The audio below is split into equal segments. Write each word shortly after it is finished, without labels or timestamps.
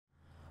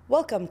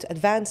Welcome to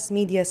Advanced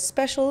Media's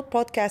special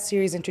podcast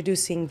series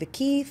introducing the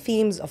key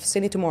themes of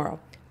CINETomorrow,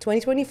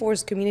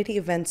 2024's community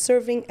event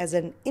serving as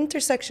an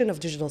intersection of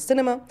digital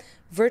cinema,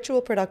 virtual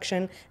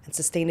production, and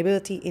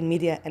sustainability in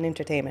media and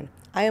entertainment.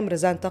 I am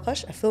Razan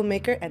Takash, a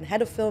filmmaker and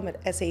head of film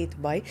at SAE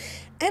Dubai,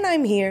 and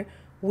I'm here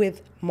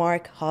with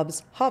Mark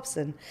Hobz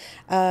Hobson.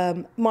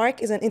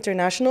 Mark is an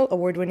international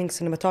award-winning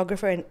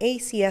cinematographer and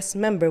ACS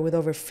member with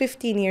over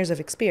 15 years of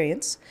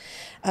experience.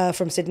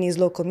 From Sydney's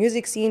local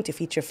music scene to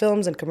feature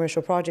films and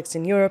commercial projects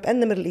in Europe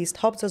and the Middle East,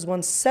 Hobz has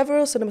won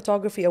several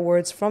cinematography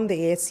awards from the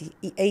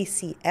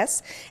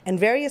ACS and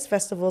various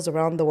festivals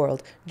around the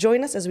world.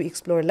 Join us as we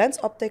explore lens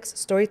optics,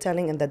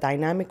 storytelling, and the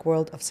dynamic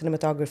world of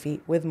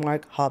cinematography with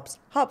Mark Hobz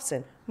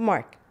Hobson.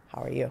 Mark,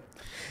 how are you?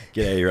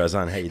 G'day,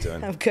 Razan. How you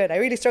doing? I'm good. I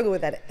really struggle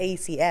with that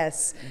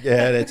ACS.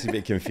 Yeah, that's a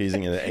bit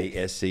confusing. The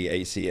ASC,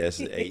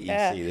 ACS, AEC.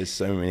 Yeah. There's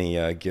so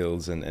many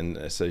guilds and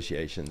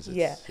associations.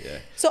 Yeah.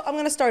 So I'm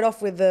going to start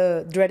off with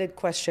the dreaded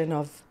question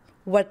of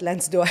what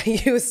lens do I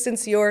use,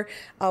 since you're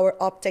our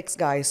optics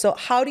guy. So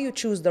how do you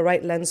choose the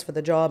right lens for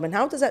the job, and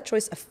how does that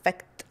choice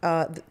affect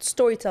the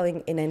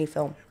storytelling in any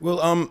film?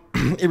 Well,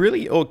 it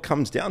really all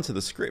comes down to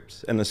the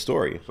script and the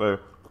story. So,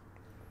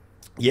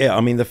 yeah,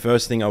 I mean, the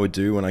first thing I would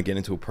do when I get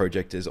into a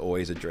project is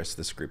always address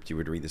the script. You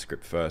would read the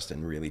script first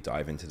and really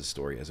dive into the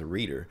story as a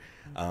reader.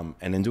 And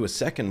then do a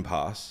second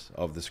pass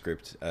of the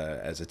script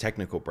as a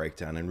technical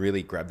breakdown and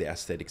really grab the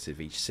aesthetics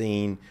of each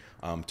scene,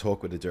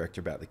 talk with the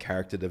director about the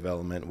character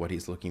development, what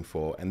he's looking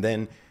for, and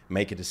then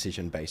make a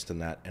decision based on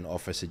that and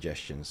offer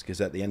suggestions.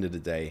 Because at the end of the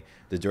day,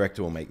 the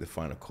director will make the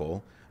final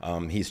call.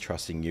 He's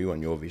trusting you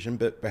on your vision,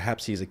 but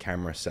perhaps he's a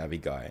camera savvy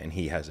guy and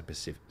he has a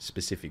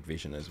specific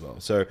vision as well.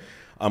 So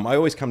I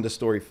always come to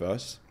story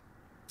first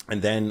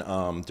and then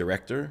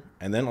director,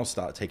 and then I'll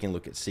start taking a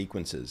look at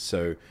sequences.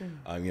 So,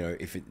 you know,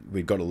 if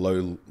we've got a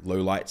low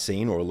light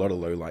scene or a lot of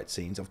low light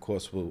scenes, of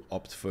course, we'll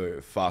opt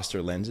for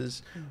faster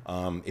lenses.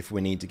 If we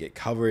need to get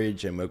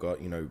coverage and we've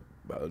got, you know,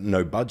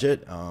 no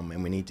budget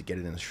and we need to get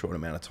it in a short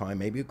amount of time,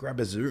 maybe you grab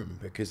a zoom,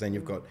 because then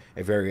you've got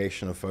a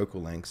variation of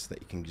focal lengths that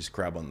you can just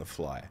grab on the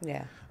fly.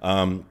 Yeah.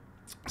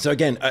 So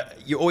again,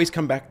 you always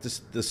come back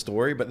to the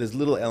story, but there's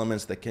little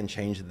elements that can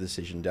change the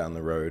decision down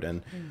the road.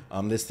 And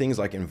there's things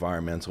like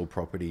environmental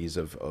properties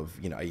of,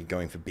 you know, are you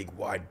going for big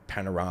wide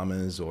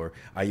panoramas, or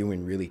are you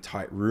in really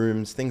tight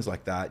rooms, things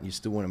like that. You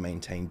still want to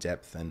maintain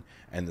depth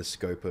and the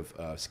scope of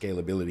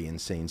scalability in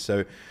scenes.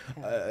 So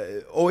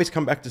always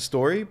come back to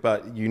story,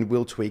 but you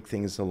will tweak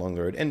things along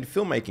the road. And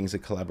filmmaking is a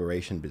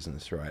collaboration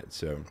business, right?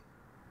 So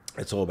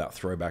it's all about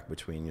throwback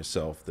between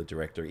yourself, the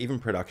director, even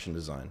production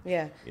design.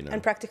 Yeah, you know?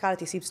 And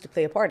practicality seems to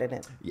play a part in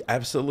it. Yeah,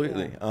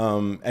 absolutely. Yeah.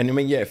 And I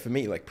mean, yeah, for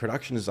me, like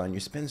production design,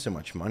 you spend so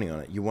much money on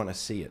it, you want to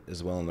see it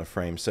as well in the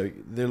frame. So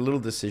there are little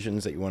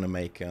decisions that you want to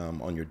make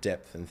on your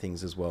depth and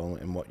things as well,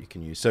 and what you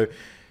can use. So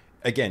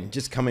again,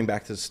 just coming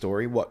back to the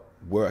story, what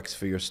works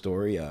for your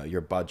story,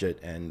 your budget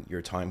and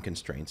your time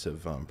constraints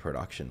of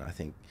production. I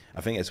think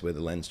that's where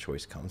the lens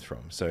choice comes from.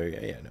 So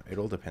yeah, no, it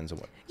all depends on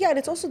what. Yeah, and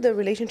it's also the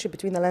relationship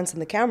between the lens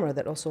and the camera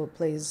that also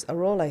plays a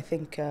role, I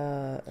think,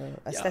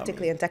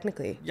 aesthetically and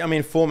technically. Yeah, I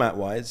mean,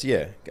 format-wise,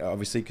 yeah,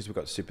 obviously, because we've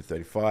got Super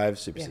 35,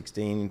 Super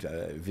 16,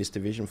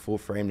 VistaVision full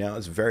frame now.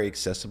 It's very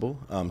accessible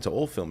to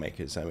all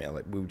filmmakers. I mean,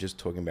 like we were just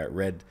talking about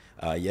Red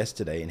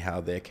yesterday and how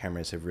their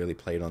cameras have really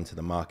played onto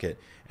the market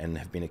and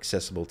have been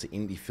accessible to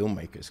indie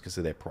filmmakers because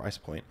of their price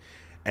point.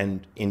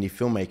 And indie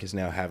filmmakers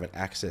now have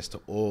access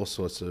to all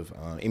sorts of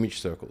image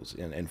circles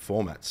and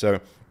formats. So,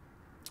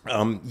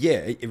 yeah,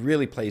 it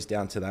really plays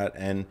down to that.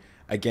 And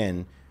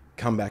again,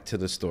 come back to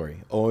the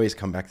story. Always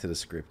come back to the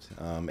script.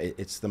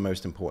 It's the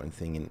most important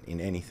thing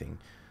in anything.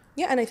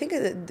 Yeah, and I think,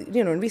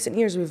 you know, in recent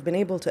years, we've been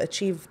able to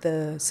achieve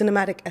the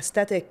cinematic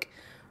aesthetic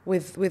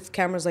with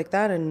cameras like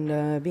that,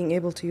 and being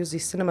able to use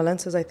these cinema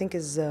lenses, I think,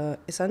 is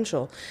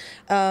essential.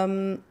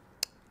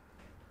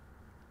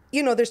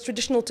 You know, there's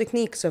traditional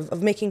techniques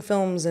of making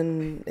films,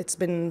 and it's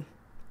been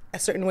a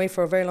certain way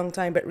for a very long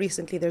time, but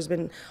recently there's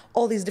been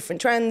all these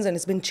different trends, and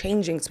it's been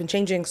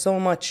changing so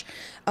much.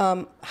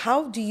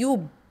 How do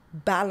you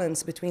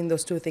balance between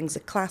those two things,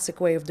 the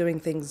classic way of doing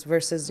things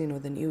versus, you know,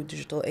 the new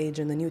digital age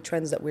and the new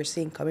trends that we're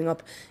seeing coming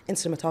up in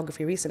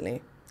cinematography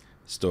recently?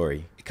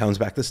 Story. It comes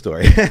back to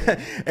story.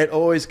 It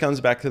always comes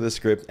back to the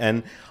script.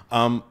 And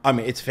I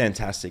mean, it's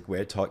fantastic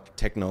where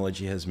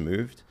technology has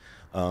moved.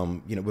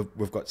 You know,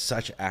 we've got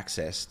such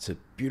access to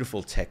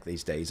beautiful tech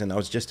these days. And I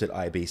was just at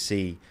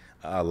IBC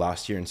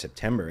last year in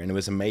September, and it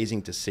was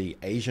amazing to see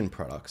Asian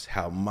products,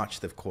 how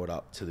much they've caught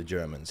up to the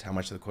Germans, how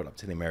much they've caught up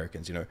to the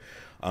Americans, you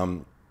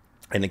know.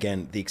 And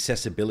again, the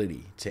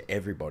accessibility to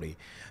everybody.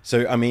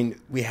 So, I mean,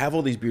 we have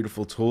all these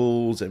beautiful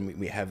tools, and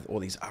we have all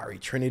these RE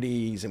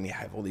Trinities, and we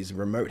have all these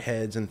remote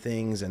heads and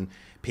things, and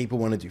people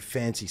want to do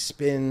fancy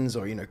spins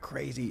or, you know,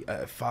 crazy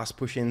fast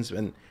push-ins.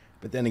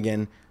 But then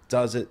again,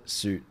 does it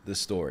suit the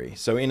story?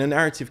 So in a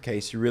narrative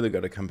case, you really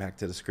got to come back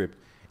to the script.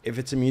 If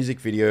it's a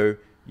music video,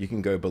 you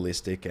can go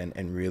ballistic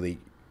and really,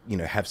 you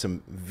know, have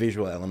some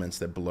visual elements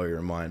that blow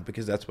your mind,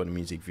 because that's what a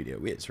music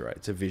video is, right?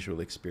 It's a visual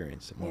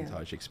experience, a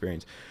montage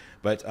experience.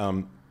 But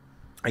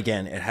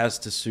again, it has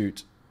to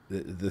suit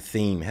the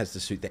theme, has to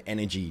suit the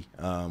energy,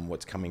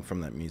 what's coming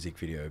from that music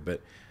video.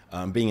 But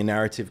being a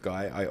narrative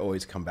guy, I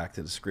always come back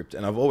to the script.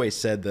 And I've always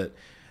said that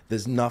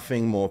there's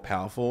nothing more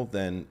powerful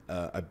than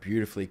a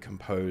beautifully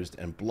composed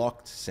and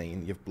blocked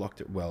scene. You've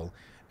blocked it well,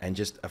 and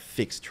just a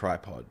fixed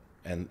tripod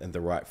and the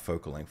right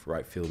focal length,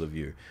 right field of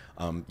view.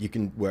 You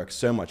can work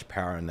so much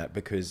power in that,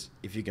 because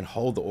if you can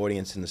hold the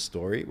audience in the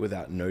story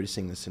without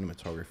noticing the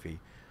cinematography,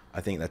 I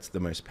think that's the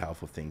most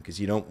powerful thing, because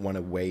you don't want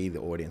to weigh the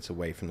audience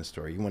away from the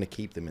story. You want to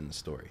keep them in the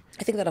story.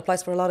 I think that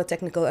applies for a lot of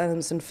technical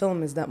elements in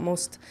film, is that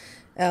most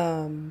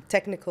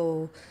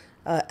technical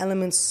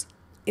elements,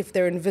 if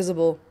they're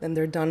invisible, then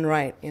they're done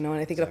right, you know,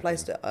 and I think it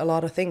applies to a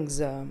lot of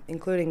things,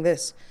 including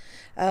this.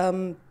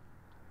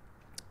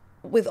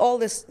 With all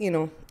this, you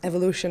know,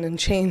 evolution and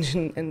change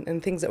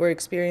and things that we're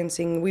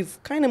experiencing, we've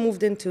kind of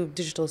moved into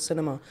digital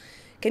cinema.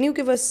 Can you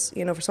give us,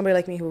 you know, for somebody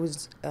like me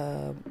who's, you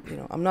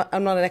know, I'm not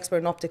an expert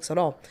in optics at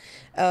all.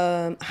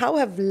 How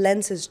have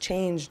lenses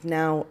changed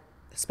now,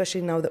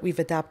 especially now that we've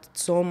adapted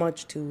so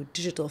much to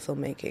digital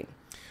filmmaking?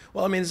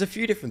 Well, I mean, there's a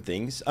few different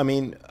things. I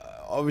mean,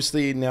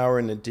 obviously now we're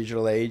in a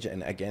digital age,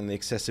 and again, the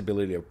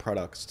accessibility of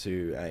products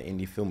to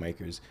indie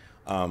filmmakers.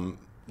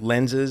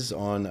 Lenses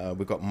on,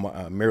 we've got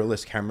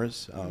mirrorless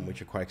cameras,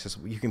 which are quite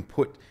accessible. You can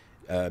put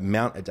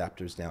mount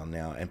adapters down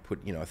now and put,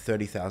 you know, a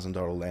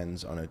 $30,000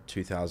 lens on a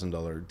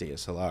 $2,000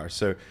 DSLR.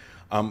 So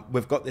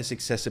we've got this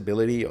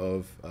accessibility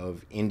of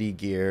indie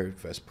gear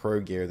versus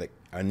pro gear that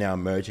are now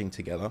merging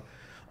together.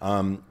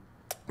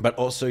 But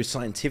also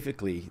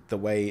scientifically, the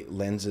way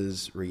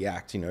lenses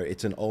react, you know,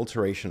 it's an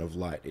alteration of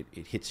light.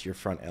 It hits your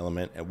front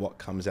element, and what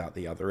comes out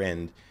the other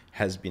end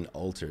has been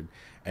altered.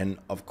 And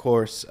of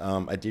course,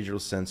 a digital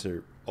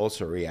sensor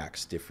also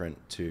reacts different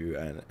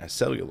to a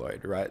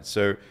celluloid, right?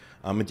 So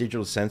a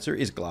digital sensor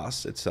is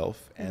glass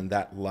itself, and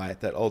that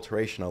light, that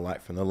alteration of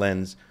light from the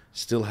lens,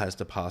 still has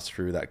to pass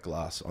through that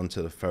glass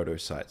onto the photo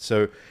site.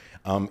 So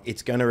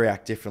it's going to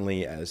react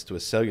differently as to a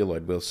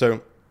celluloid will.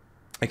 So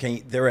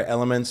okay, there are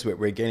elements where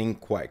we're getting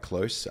quite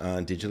close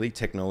digitally.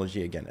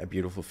 Technology, again, a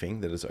beautiful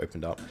thing that has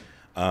opened up.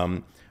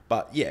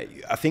 But yeah,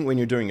 I think when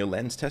you're doing your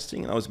lens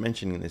testing, and I was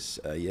mentioning this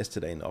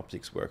yesterday in the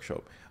optics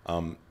workshop,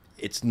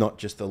 it's not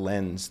just the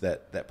lens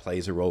that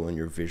plays a role in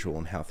your visual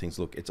and how things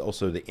look. It's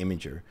also the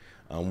imager.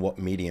 What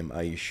medium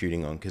are you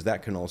shooting on? Because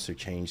that can also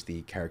change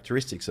the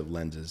characteristics of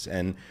lenses.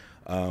 And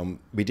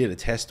we did a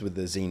test with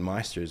the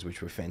CINEMeisters,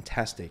 which were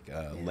fantastic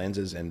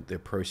lenses, and they're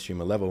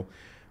prosumer level.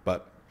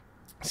 But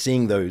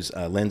seeing those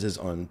lenses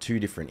on two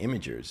different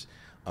imagers,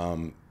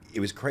 it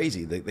was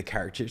crazy. The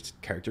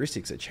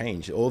characteristics that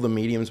changed. All the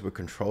mediums were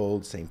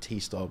controlled, same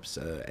T-stops,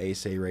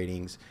 ASA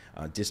ratings,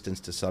 distance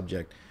to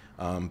subject.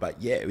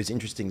 But yeah, it was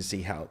interesting to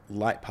see how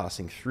light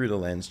passing through the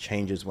lens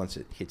changes once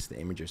it hits the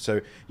imager.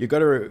 So you've got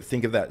to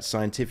think of that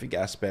scientific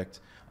aspect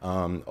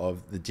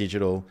of the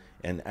digital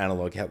and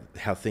analog,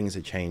 how things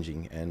are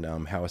changing,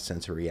 and how a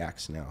sensor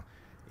reacts now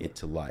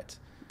to light.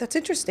 That's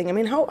interesting. I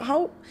mean,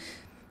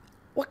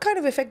 what kind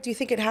of effect do you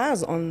think it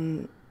has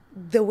on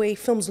the way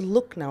films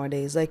look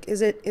nowadays? Like,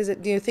 is it,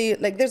 do you think,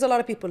 like, there's a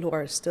lot of people who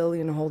are still,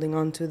 you know, holding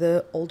on to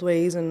the old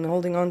ways and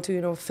holding on to,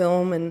 you know,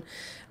 film, and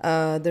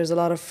there's a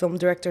lot of film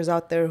directors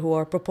out there who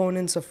are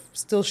proponents of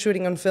still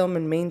shooting on film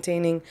and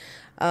maintaining,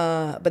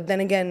 but then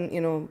again, you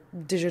know,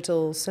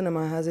 digital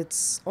cinema has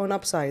its own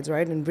upsides,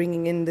 right? And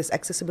bringing in this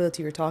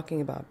accessibility you're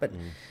talking about. But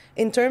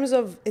in terms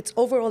of its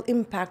overall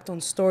impact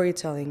on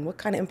storytelling, what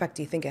kind of impact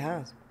do you think it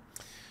has?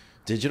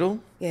 Digital?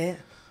 Yeah.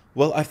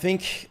 Well, I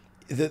think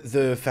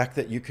the fact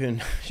that you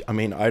can, I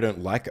mean, I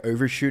don't like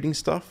overshooting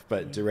stuff,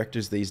 but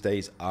directors these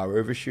days are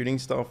overshooting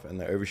stuff,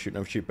 and they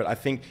overshoot. But I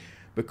think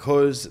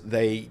because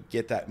they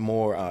get that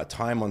more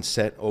time on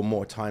set, or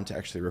more time to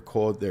actually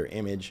record their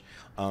image,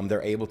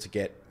 they're able to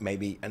get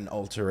maybe an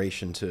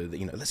alteration to the,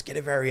 you know, let's get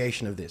a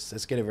variation of this,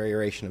 let's get a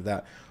variation of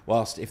that.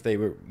 Whilst if they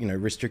were, you know,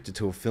 restricted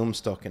to a film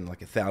stock in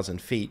like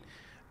 1,000 feet,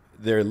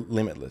 they're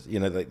limitless. You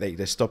know,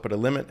 they stop at a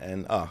limit,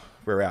 and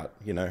we're out,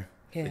 you know.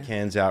 Yeah. The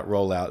can's out,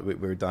 roll out,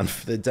 we're done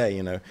for the day,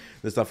 you know,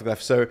 there's stuff like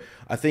that. So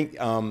I think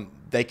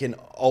they can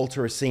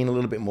alter a scene a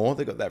little bit more.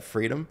 They've got that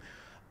freedom.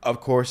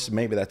 Of course,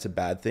 maybe that's a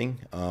bad thing.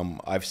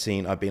 I've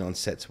been on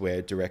sets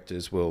where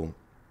directors will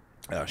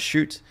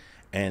shoot,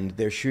 and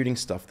they're shooting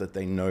stuff that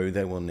they know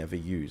they will never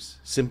use,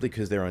 simply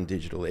because they're on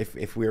digital.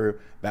 If we were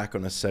back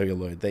on a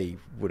celluloid, they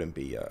wouldn't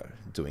be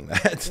doing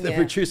that. The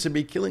producer would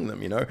be killing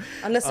them, you know.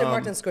 Unless they're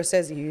Martin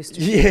Scorsese, who used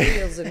to shoot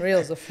reels and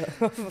reels of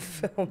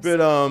films.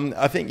 But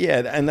I think,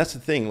 yeah, and that's the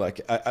thing.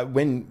 Like,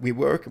 when we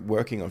were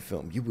working on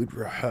film, you would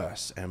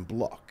rehearse and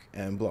block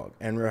and block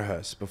and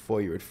rehearse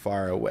before you would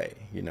fire away,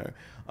 you know.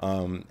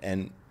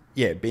 And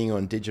yeah, being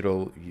on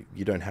digital,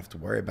 you don't have to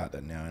worry about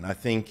that now. And I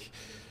think,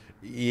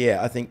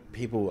 yeah, I think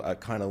people are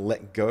kind of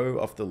let go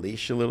off the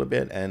leash a little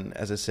bit. And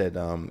as I said,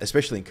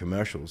 especially in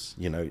commercials,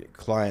 you know,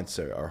 clients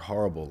are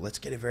horrible. Let's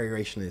get a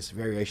variation of this,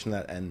 variation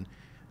of that. And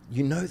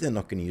you know they're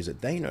not going to use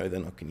it. They know they're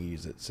not going to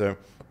use it. So,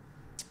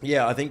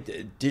 yeah, I think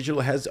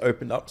digital has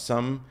opened up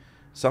some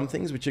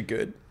things which are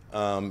good.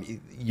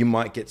 You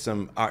might get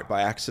some art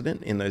by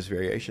accident in those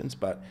variations,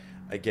 but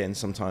again,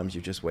 sometimes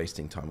you're just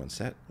wasting time on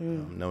set,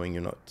 knowing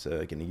you're not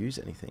going to use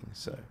anything.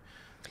 So,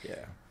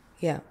 yeah.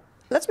 Yeah.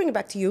 Let's bring it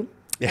back to you.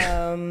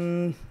 Yeah.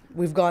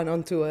 We've gone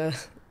on to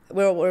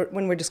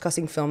when we're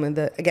discussing film, and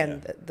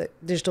the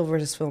digital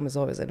versus film is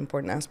always an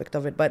important aspect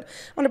of it. But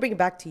I want to bring it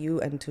back to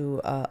you and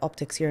to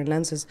optics here and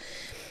lenses.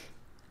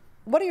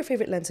 What are your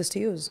favorite lenses to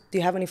use? Do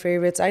you have any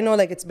favorites? I know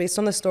like it's based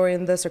on the story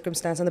and the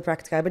circumstance and the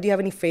practicality, but do you have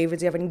any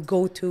favorites? Do you have any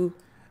go-to?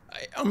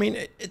 I mean,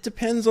 it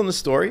depends on the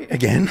story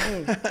again.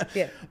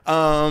 Yeah.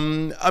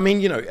 I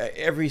mean, you know,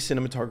 every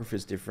cinematographer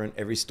is different.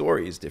 Every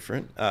story is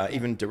different.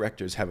 Even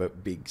directors have a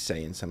big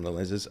say in some of the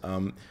lenses.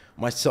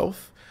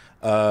 Myself,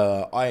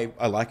 I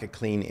like a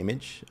clean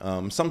image.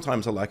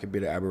 Sometimes I like a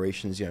bit of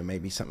aberrations, you know,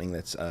 maybe something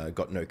that's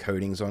got no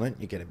coatings on it.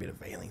 You get a bit of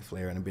veiling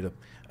flare and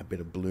a bit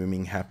of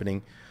blooming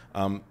happening.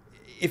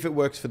 If it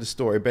works for the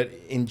story. But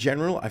in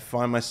general, I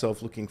find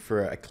myself looking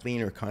for a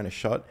cleaner kind of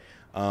shot.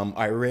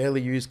 I rarely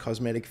use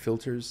cosmetic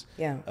filters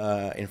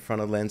in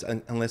front of lens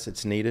unless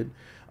it's needed.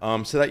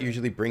 So that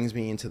usually brings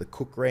me into the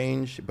Cook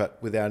range, but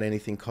without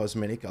anything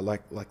cosmetic. I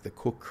like the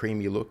Cook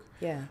creamy look.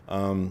 Yeah.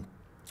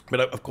 But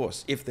of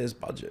course, if there's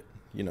budget,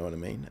 you know what I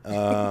mean?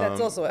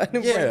 That's also an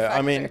important factor.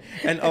 I mean,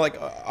 and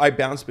I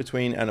bounce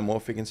between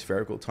anamorphic and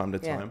spherical time to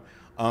time.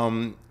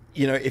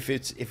 You know, if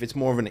it's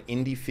more of an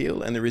indie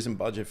feel and there isn't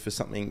budget for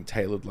something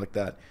tailored like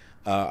that,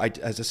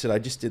 as I said, I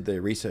just did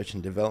the research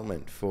and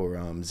development for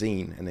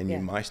Zine and the new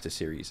Meister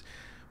series,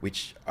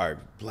 which are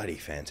bloody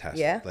fantastic.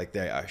 Yeah. Like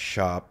they are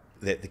sharp.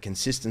 The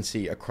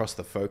consistency across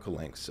the focal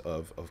lengths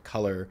of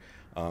color,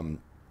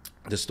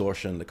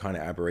 distortion, the kind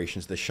of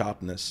aberrations, the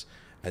sharpness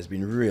has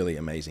been really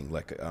amazing.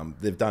 Like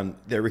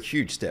they're a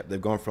huge step.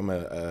 They've gone from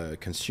a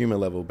consumer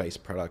level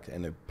based product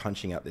and they're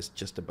punching out this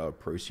just above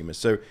prosumer.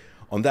 So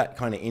on that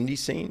kind of indie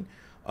scene,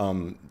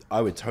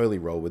 I would totally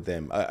roll with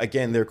them.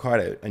 Again, they're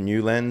quite a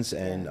new lens,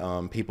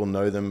 and people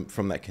know them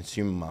from that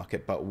consumer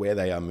market, but where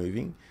they are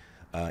moving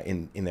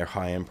in their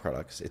high-end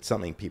products, it's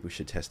something people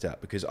should test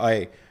out, because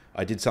I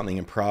did something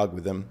in Prague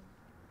with them,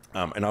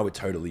 and I would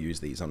totally use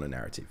these on a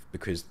narrative,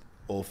 because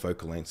all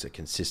focal lengths are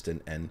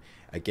consistent. And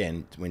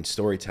again, when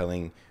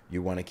storytelling,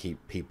 you want to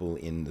keep people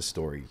in the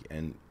story.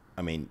 And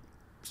I mean,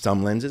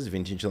 some lenses,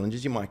 vintage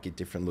lenses, you might get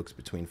different looks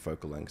between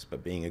focal lengths,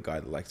 but being a guy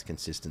that likes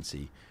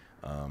consistency,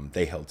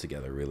 they held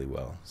together really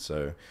well.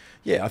 So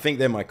yeah, I think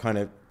they're my kind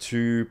of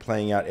two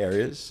playing out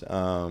areas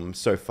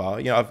so far.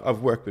 You know,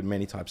 I've worked with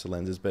many types of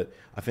lenses, but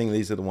I think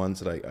these are the ones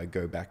that I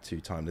go back to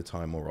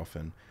time more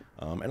often.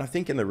 And I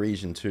think in the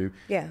region too,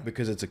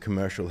 because it's a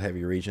commercial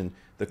heavy region,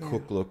 the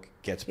Cook look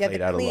gets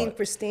played out clean, a lot.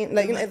 Pristine,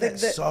 like that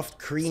soft,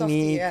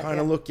 creamy kind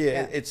of look.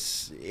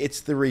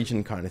 It's the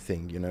region kind of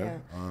thing, you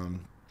know.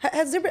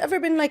 Has there ever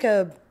been like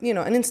an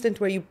instant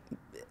where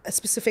a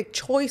specific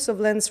choice of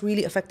lens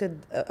really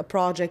affected a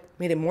project,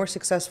 made it more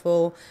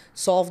successful,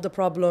 solved the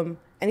problem?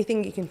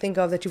 Anything you can think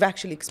of that you've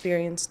actually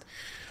experienced?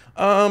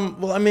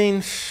 Well, I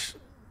mean,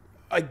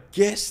 I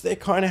guess there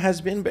kind of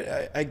has been,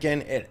 but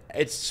again,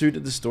 it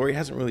suited the story. It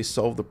hasn't really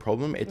solved the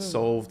problem. It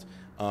solved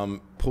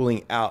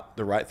pulling out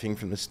the right thing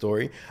from the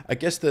story. I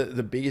guess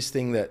the biggest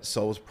thing that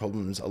solves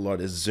problems a lot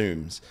is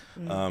zooms,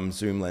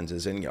 zoom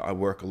lenses. And I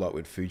work a lot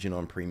with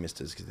Fujinon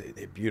pre-misters because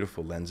they're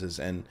beautiful lenses.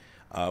 And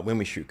when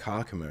we shoot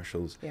car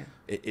commercials,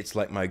 it's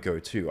like my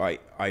go-to.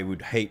 I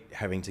would hate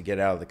having to get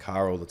out of the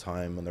car all the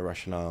time on the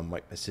Russian arm,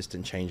 like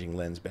assistant changing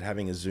lens, but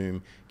having a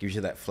zoom gives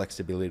you that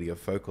flexibility of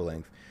focal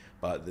length.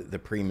 But the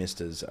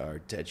pre-misters are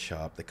dead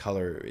sharp. The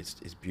color is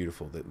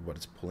beautiful. What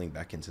it's pulling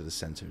back into the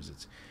sensors,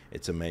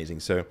 it's amazing.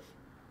 So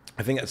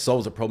I think that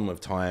solves a problem of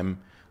time,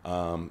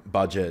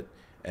 budget,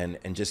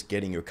 and just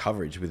getting your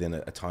coverage within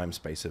a time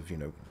space of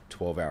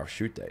 12-hour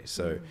shoot day.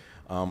 So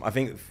I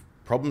think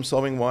problem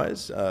solving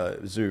wise,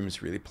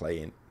 zooms really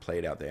play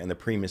it out there, and the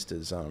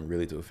pre-misters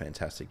really do a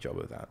fantastic job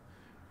of that.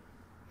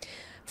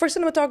 For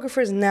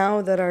cinematographers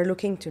now that are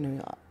looking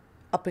to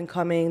up and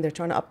coming, they're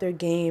trying to up their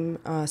game,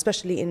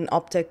 especially in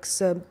optics.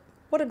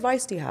 What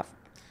advice do you have?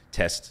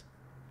 Test,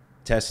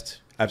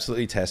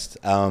 absolutely test.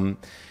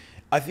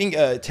 I think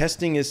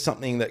testing is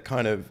something that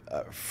kind of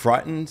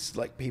frightens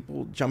like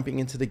people jumping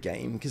into the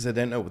game because they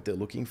don't know what they're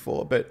looking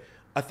for. But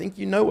I think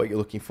you know what you're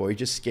looking for. You're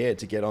just scared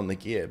to get on the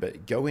gear.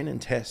 But go in and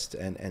test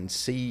and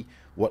see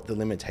what the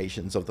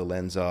limitations of the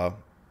lens are.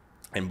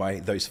 And by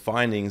those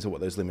findings or what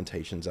those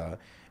limitations are,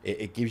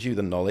 it gives you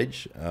the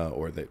knowledge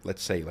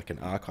let's say like an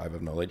archive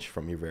of knowledge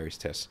from your various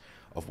tests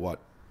of what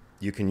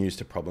you can use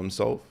to problem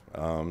solve.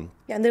 And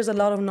there's a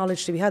lot of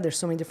knowledge to be had. There's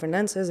so many different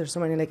lenses. There's so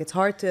many, it's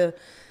hard to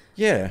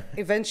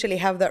eventually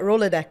have that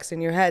Rolodex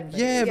in your head.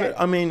 But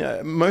I mean,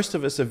 most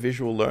of us are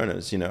visual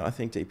learners. I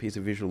think DPs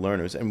are visual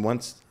learners. And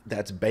once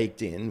that's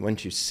baked in,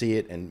 once you see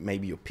it, and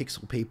maybe you're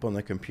pixel peep on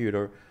the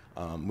computer,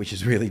 which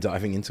is really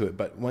diving into it.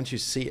 But once you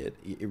see it,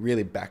 it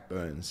really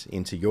backburns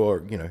into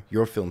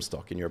your film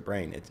stock in your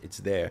brain. It's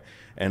there.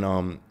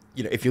 And,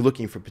 if you're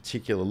looking for a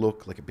particular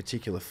look, like a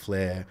particular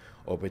flare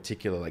or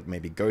particular, like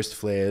maybe ghost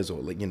flares or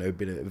a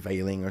bit of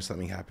veiling or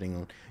something happening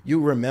on,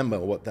 you'll remember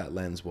what that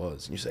lens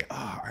was. And you say,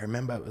 I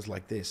remember it was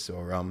like this.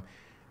 Or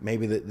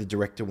maybe the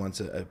director wants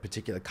a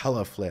particular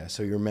color flare,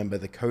 so you remember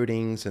the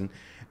coatings. And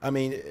I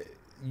mean,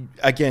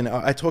 again,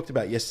 I talked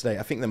about yesterday,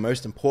 I think the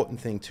most important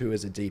thing too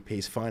as a DP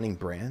is finding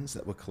brands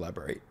that will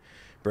collaborate,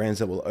 brands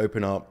that will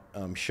open up,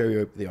 show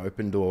you the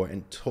open door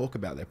and talk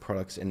about their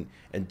products and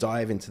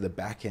dive into the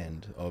back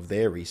end of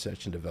their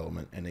research and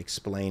development and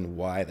explain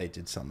why they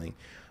did something.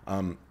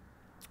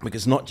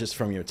 Because not just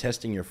from your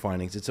testing your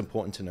findings, it's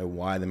important to know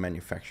why the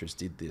manufacturers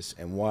did this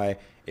and why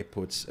it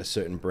puts a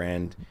certain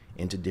brand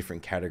into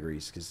different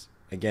categories. Because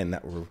again,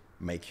 that will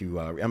make you,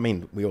 I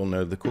mean, we all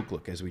know the Cook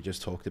look, as we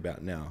just talked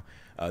about now.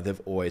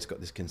 They've always got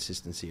this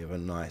consistency of a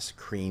nice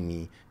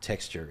creamy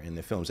texture in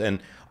their films.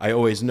 And I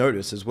always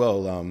notice as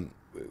well,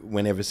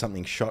 whenever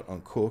something's shot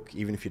on Cook,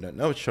 even if you don't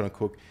know it's shot on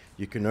Cook,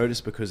 you can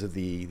notice because of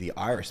the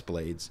iris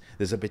blades,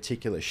 there's a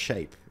particular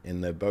shape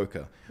in the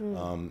bokeh.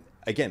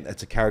 Again,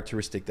 that's a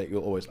characteristic that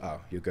you'll always,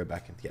 you'll go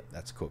back and, yeah,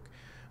 that's Cook.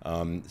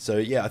 So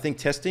yeah, I think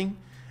testing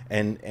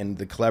and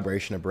the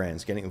collaboration of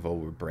brands, getting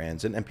involved with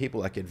brands and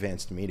people like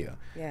Advanced Media,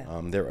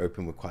 they're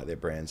open with quite their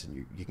brands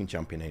and you can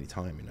jump in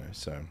anytime, you know,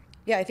 so.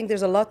 Yeah, I think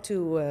there's a lot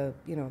to,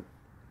 you know,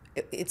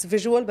 it's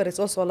visual, but it's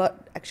also a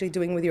lot actually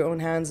doing with your own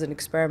hands and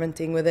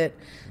experimenting with it.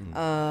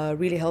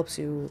 Really helps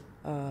you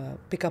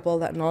pick up all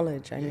that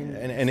knowledge. I mean,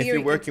 and if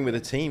you're working with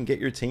a team, get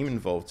your team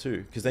involved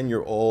too, because then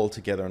you're all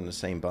together on the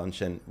same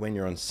bunch. And when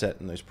you're on set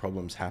and those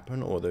problems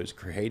happen or those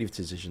creative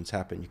decisions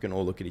happen, you can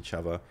all look at each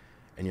other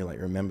and you're like,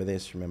 remember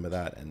this, remember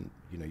that, and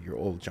you know, you're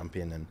all jump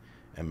in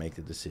and make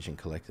the decision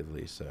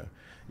collectively. So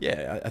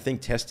yeah, I think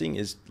testing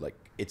is like,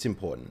 it's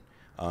important.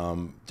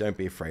 Don't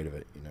be afraid of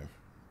it, you know,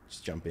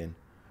 just jump in.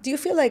 Do you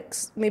feel like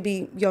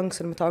maybe young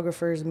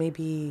cinematographers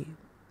maybe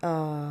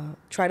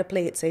try to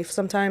play it safe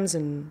sometimes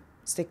and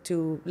stick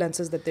to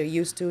lenses that they're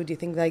used to? Do you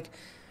think like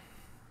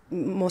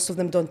most of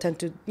them don't tend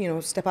to, you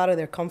know, step out of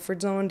their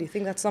comfort zone? Do you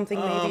think that's something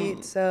maybe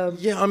it's...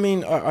 Yeah, I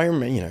mean, I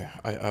remember, you know,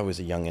 I was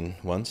a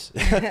youngin' once.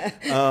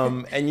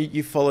 And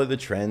you follow the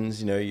trends,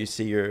 you know, you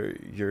see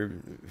your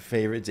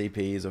favorite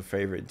DPs or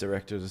favorite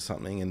directors or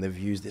something, and they've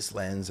used this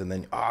lens, and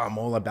then, I'm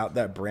all about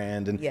that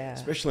brand. And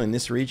especially in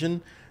this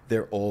region,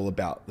 they're all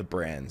about the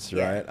brands,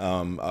 right?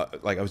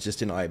 Like I was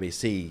just in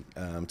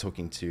IBC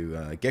talking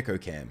to Gecko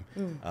Cam,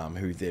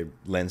 who their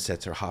lens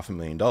sets are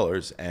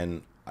 $500,000,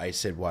 and I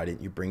said, why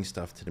didn't you bring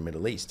stuff to the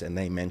Middle East? And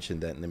they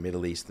mentioned that in the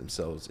Middle East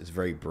themselves, it's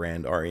very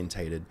brand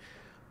orientated.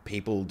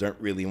 People don't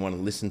really want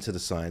to listen to the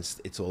science.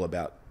 It's all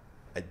about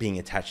being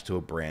attached to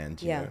a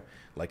brand, you know,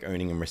 like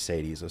owning a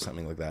Mercedes or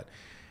something like that.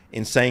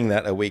 In saying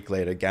that, a week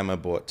later, Gamma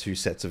bought 2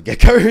 sets of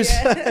Geckos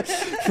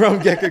from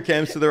Gecko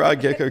Cam. So there are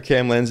Gecko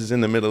Cam lenses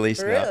in the Middle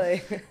East now.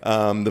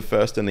 The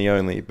first and the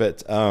only.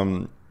 But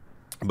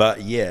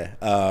yeah,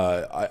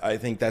 I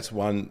think that's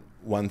one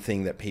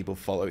thing that people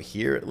follow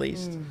here, at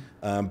least.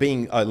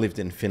 I lived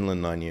in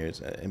Finland 9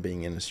 years and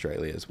being in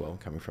Australia as well,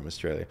 coming from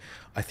Australia.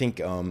 I think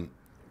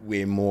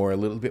we're a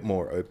little bit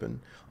more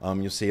open.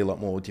 You'll see a lot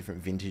more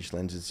different vintage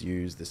lenses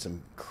used. There's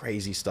some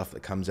crazy stuff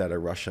that comes out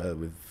of Russia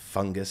with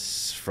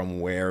fungus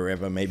from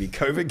wherever, maybe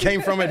COVID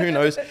came from it, who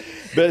knows.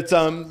 But,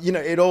 you know,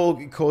 it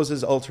all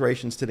causes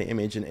alterations to the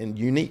image and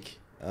unique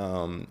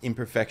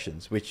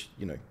imperfections, which,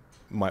 you know,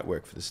 might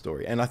work for the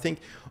story. And I think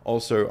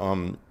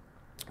also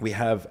we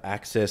have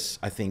access,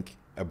 I think,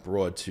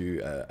 abroad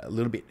to a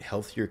little bit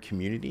healthier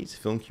communities,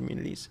 film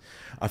communities.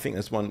 I think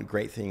that's one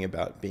great thing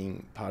about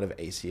being part of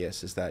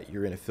ACS is that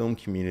you're in a film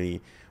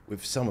community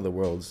with some of the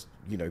world's,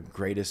 you know,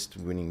 greatest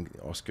winning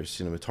Oscar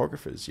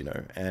cinematographers, you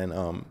know,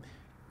 and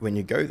when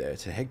you go there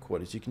to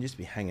headquarters, you can just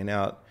be hanging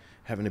out,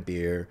 having a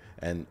beer,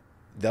 and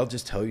they'll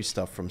just tell you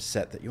stuff from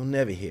set that you'll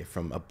never hear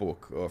from a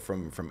book or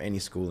from any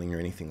schooling or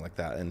anything like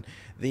that. And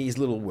these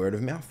little word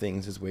of mouth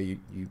things is where you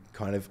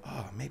kind of,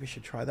 maybe I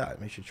should try that,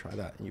 maybe I should try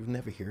that. And you'll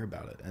never hear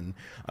about it. And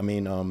I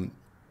mean,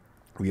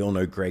 we all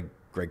know Greg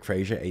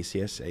Fraser,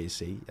 ACS,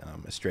 AAC,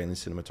 Australian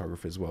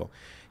cinematographer as well.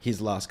 His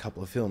last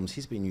couple of films,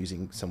 he's been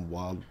using some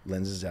wild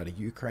lenses out of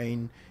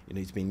Ukraine. You know,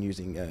 he's been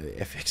using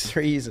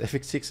FX3s,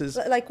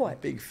 FX6s. Like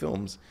what? Big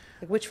films.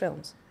 Like which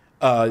films?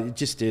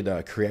 Just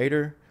did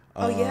Creator.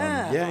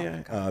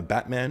 God.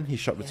 Batman. He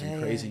shot with some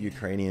crazy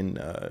Ukrainian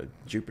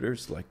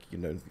Jupiters, like, you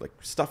know, like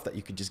stuff that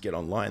you could just get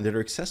online that are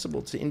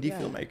accessible to indie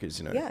filmmakers,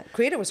 you know. Yeah,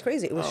 Creator was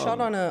crazy. It was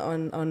shot on a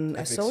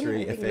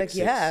Sony. FX3, FX6.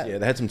 Yeah,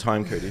 they had some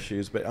time code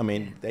issues, but I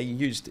mean, they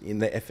used in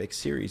the FX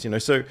series, you know.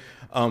 So,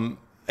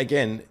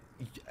 again,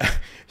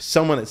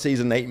 someone that sees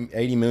an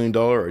 $80 million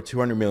or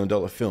 $200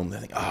 million film, they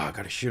think, I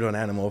got to shoot on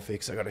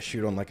Anamorphics. I got to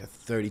shoot on like a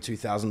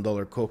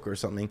 $32,000 Cook or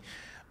something.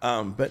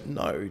 But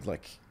no,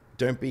 like,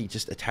 don't be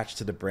just attached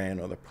to the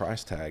brand or the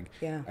price tag.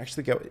 Yeah.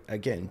 Actually go,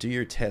 again, do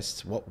your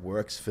tests. What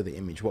works for the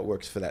image? What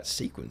works for that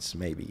sequence,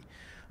 maybe?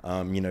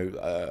 You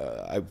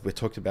know, we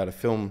talked about a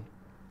film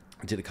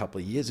I did a couple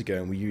of years ago,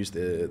 and we used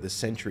the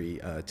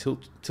Century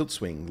tilt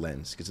swing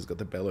lens because it's got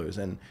the bellows.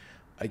 And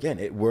again,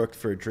 it worked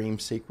for a dream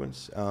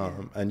sequence.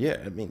 And yeah,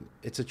 I mean,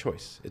 it's a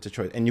choice. It's a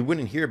choice. And you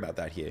wouldn't hear about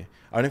that here.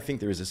 I don't think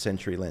there is a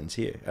Century lens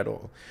here at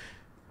all.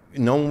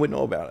 no one would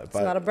know about it. It's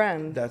not a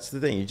brand. That's the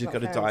thing. You just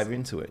got to dive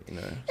into it, you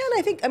know. Yeah, and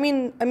I think, I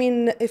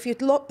mean, if you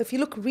look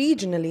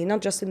regionally,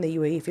 not just in the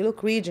UAE, if you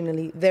look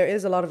regionally, there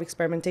is a lot of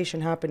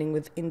experimentation happening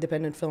with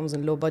independent films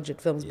and low budget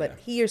films. But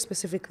here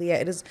specifically, yeah,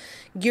 it is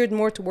geared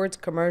more towards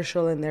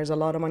commercial, and there's a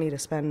lot of money to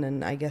spend,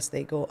 and I guess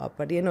they go up.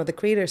 But you know, The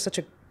Creator is such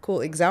a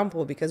cool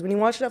example, because when you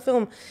watch that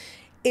film,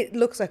 it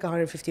looks like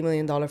 $150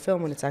 million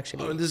film when it's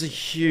actually... Oh, there's a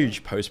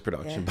huge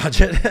post-production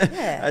budget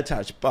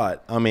attached.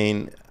 But, I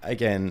mean,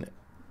 again,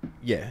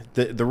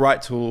 the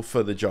right tool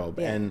for the job.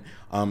 Yeah.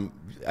 And,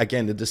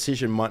 again, the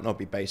decision might not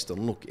be based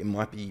on look. It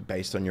might be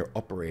based on your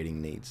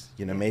operating needs.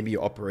 You know, maybe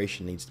your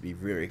operation needs to be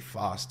very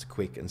fast,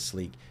 quick, and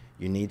sleek.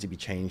 You need to be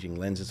changing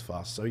lenses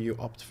fast. So you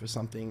opt for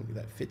something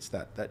that fits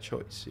that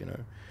choice, you know.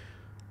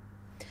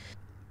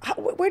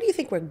 Where do you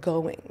think we're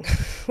going?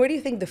 Where do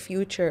you think the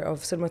future of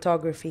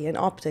cinematography and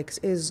optics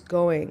is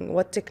going?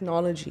 What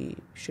technology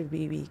should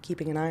we be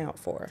keeping an eye out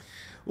for?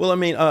 Well, I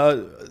mean,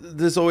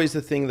 there's always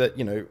the thing that,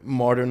 you know,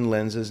 modern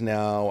lenses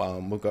now,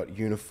 we've got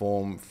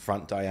uniform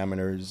front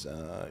diameters,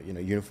 you know,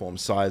 uniform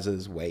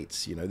sizes,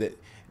 weights, you know, that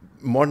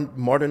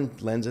modern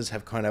lenses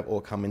have kind of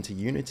all come into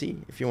unity,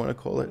 if you want to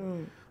call it,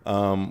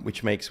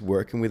 which makes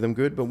working with them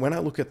good. But when I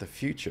look at the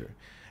future,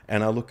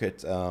 and I look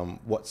at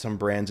what some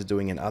brands are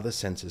doing in other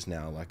sensors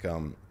now, like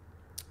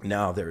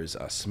now there is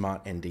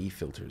smart ND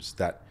filters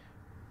that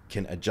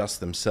can adjust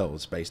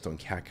themselves based on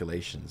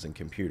calculations and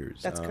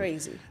computers. That's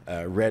crazy.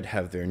 Red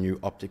have their new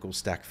optical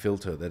stack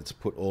filter that's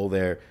put all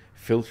their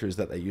filters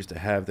that they used to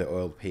have, their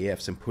oiled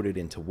PFs, and put it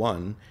into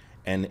one,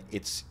 and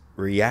it's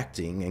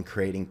reacting and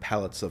creating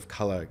palettes of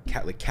color,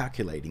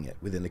 calculating it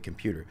within the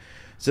computer.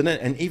 So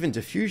then, and even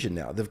diffusion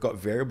now, they've got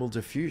variable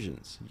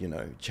diffusions, you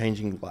know,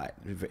 changing light,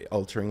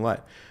 altering light.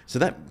 So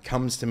that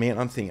comes to me and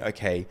I'm thinking,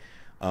 okay,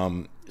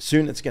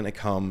 soon it's going to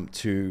come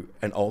to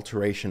an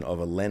alteration of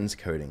a lens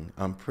coating.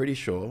 I'm pretty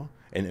sure,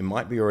 and it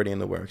might be already in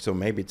the works, or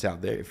maybe it's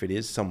out there. If it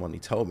is, someone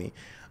told me,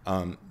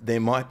 there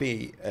might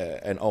be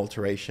an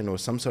alteration or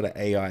some sort of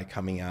AI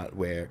coming out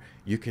where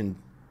you can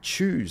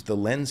choose the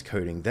lens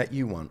coating that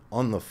you want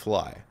on the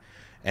fly,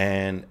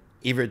 and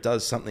either it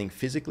does something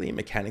physically,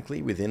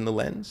 mechanically within the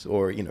lens,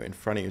 or, you know, in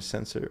front of your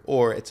sensor,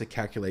 or it's a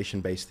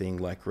calculation-based thing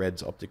like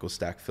Red's optical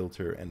stack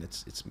filter and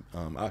its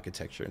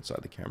architecture inside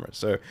the camera.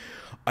 So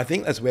I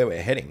think that's where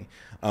we're heading.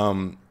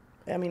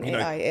 I mean,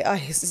 AI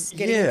is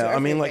getting into I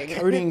mean, like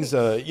everything.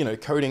 coatings, you know,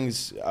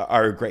 coatings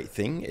are a great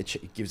thing.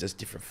 It gives us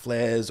different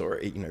flares, or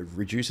it, you know,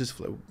 reduces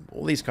flow,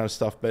 all these kind of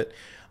stuff. But,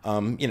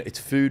 you know, it's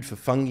food for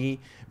fungi.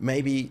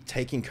 Maybe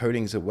taking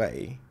coatings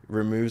away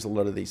removes a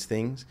lot of these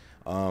things.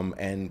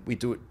 And we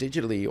do it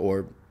digitally,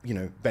 or, you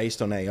know,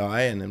 based on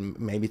AI, and then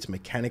maybe it's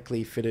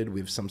mechanically fitted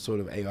with some sort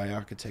of AI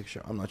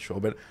architecture. I'm not sure,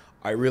 but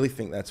I really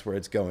think that's where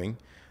it's going.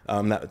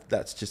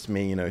 That's just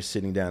me, you know,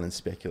 sitting down and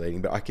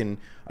speculating, but I can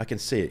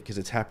see it because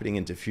it's happening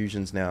in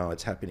diffusions now.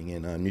 It's happening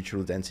in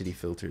neutral density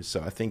filters.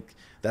 So I think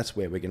that's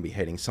where we're going to be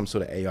heading, some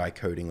sort of AI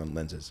coding on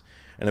lenses.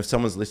 And if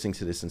someone's listening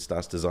to this and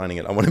starts designing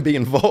it, I want to be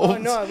involved. Oh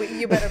no,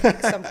 you better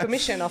make some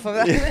commission off of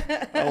that.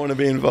 Yeah, I want to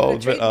be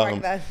involved.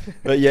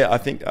 But yeah, I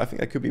think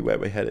that could be where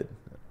we're headed.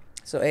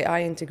 So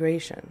AI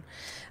integration.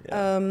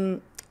 Yeah.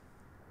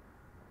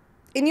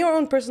 In your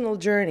own personal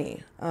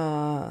journey,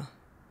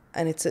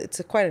 and it's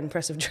a quite an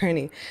impressive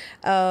journey.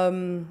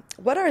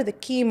 What are the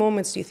key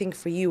moments, do you think,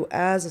 for you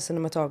as a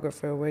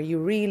cinematographer where you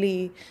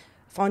really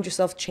found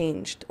yourself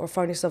changed or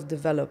found yourself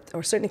developed,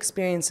 or certain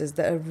experiences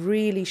that have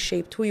really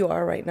shaped who you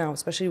are right now,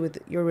 especially with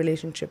your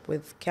relationship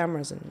with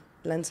cameras and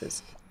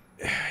lenses?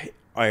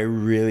 I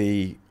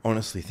really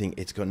honestly think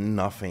it's got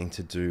nothing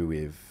to do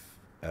with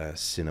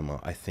cinema.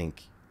 I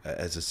think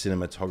as a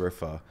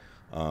cinematographer,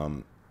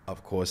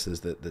 of course, there's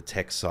the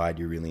tech side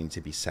you really need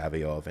to be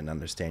savvy of and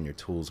understand your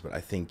tools. But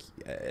I think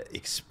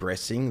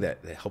expressing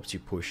that helps you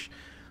push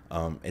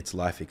its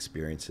life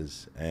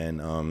experiences.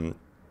 And,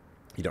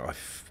 you know,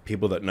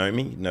 people that know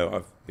me know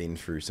I've been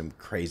through some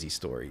crazy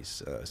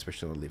stories,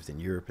 especially when I lived in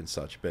Europe and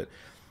such. But,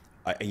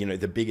 you know,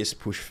 the biggest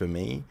push for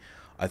me,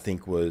 I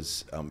think,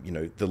 was, you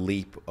know, the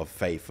leap of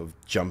faith of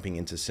jumping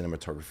into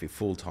cinematography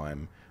full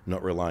time,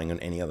 not relying on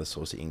any other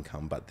source of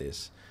income but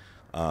this.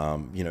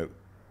 You know,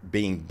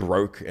 being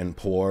broke and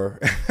poor.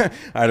 I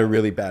had a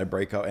really bad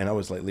breakup, and I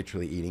was like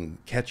literally eating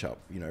ketchup,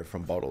 you know,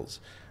 from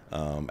bottles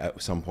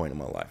at some point in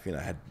my life. You know,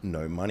 I had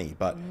no money,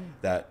 but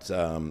that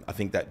I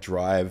think that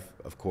drive,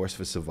 of course,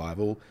 for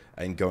survival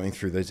and going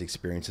through those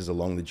experiences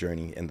along the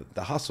journey and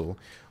the hustle,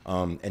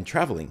 and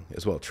traveling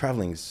as well.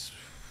 Traveling's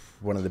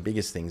one of the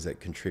biggest things that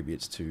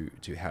contributes to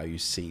how you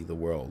see the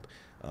world.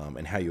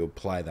 And how you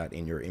apply that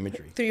in your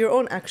imagery. Through your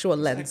own actual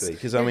lens. Exactly,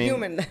 because I mean,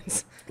 human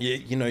lens.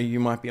 You know, you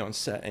might be on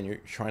set and you're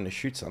trying to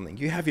shoot something.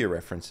 You have your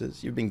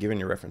references. You've been given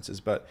your references,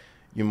 but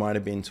you might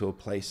have been to a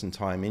place and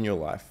time in your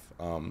life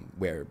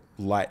where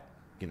light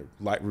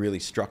really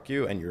struck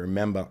you, and you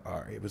remember,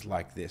 oh, it was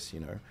like this, you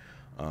know.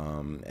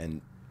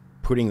 And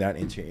putting that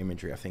into your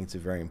imagery, I think it's a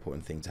very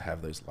important thing to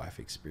have those life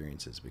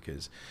experiences,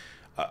 because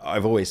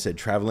I've always said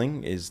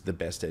traveling is the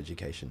best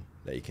education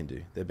that you can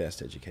do, the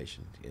best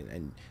education.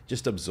 And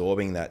just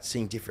absorbing that,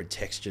 seeing different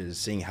textures,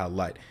 seeing how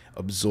light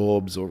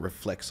absorbs or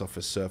reflects off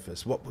a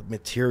surface. What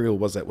material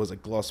was that? Was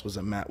it gloss? Was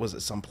it matte? Was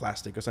it some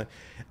plastic or something?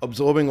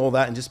 Absorbing all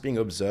that and just being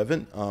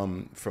observant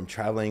from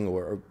traveling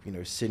or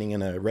sitting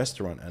in a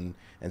restaurant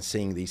and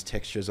seeing these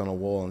textures on a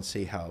wall and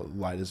see how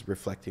light is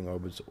reflecting or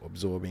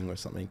absorbing or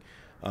something.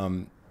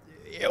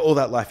 All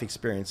that life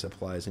experience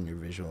applies in your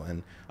visual.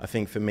 And I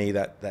think for me,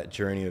 that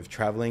journey of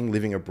traveling,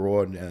 living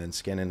abroad in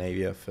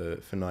Scandinavia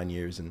for 9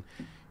 years, and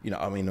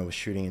I was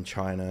shooting in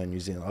China and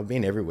New Zealand. I've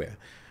been everywhere,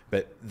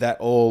 but that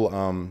all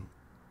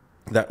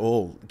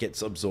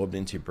gets absorbed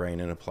into your brain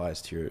and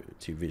applies to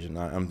your vision.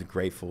 I'm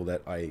grateful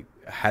that I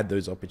had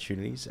those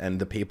opportunities, and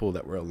the people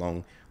that were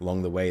along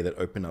the way that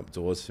opened up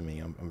doors for me.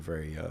 I'm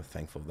very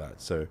thankful for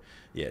that. So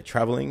yeah,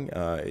 traveling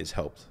has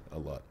helped a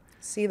lot.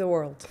 See the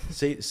world.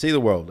 See the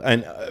world.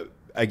 And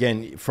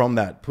again, from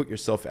that, put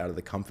yourself out of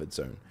the comfort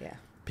zone. Yeah.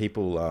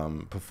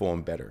 People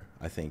perform better.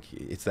 I think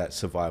it's that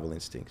survival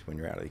instinct when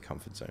you're out of the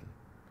comfort zone.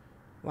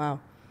 Wow.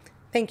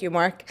 Thank you,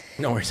 Mark.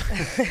 No worries.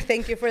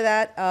 Thank you for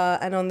that.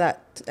 And on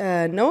that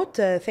note,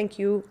 thank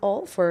you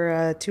all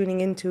for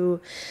tuning into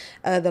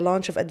the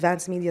launch of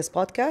Advanced Media's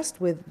podcast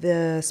with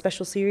the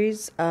special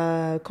series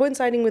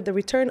coinciding with the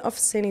return of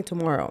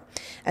CINETomorrow.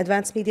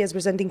 Advanced Media is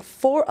presenting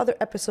 4 other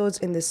episodes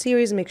in this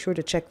series. Make sure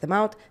to check them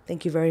out.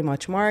 Thank you very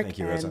much, Mark. Thank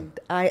you, Razan. And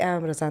I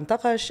am Razan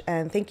Takash,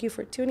 and thank you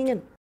for tuning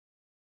in.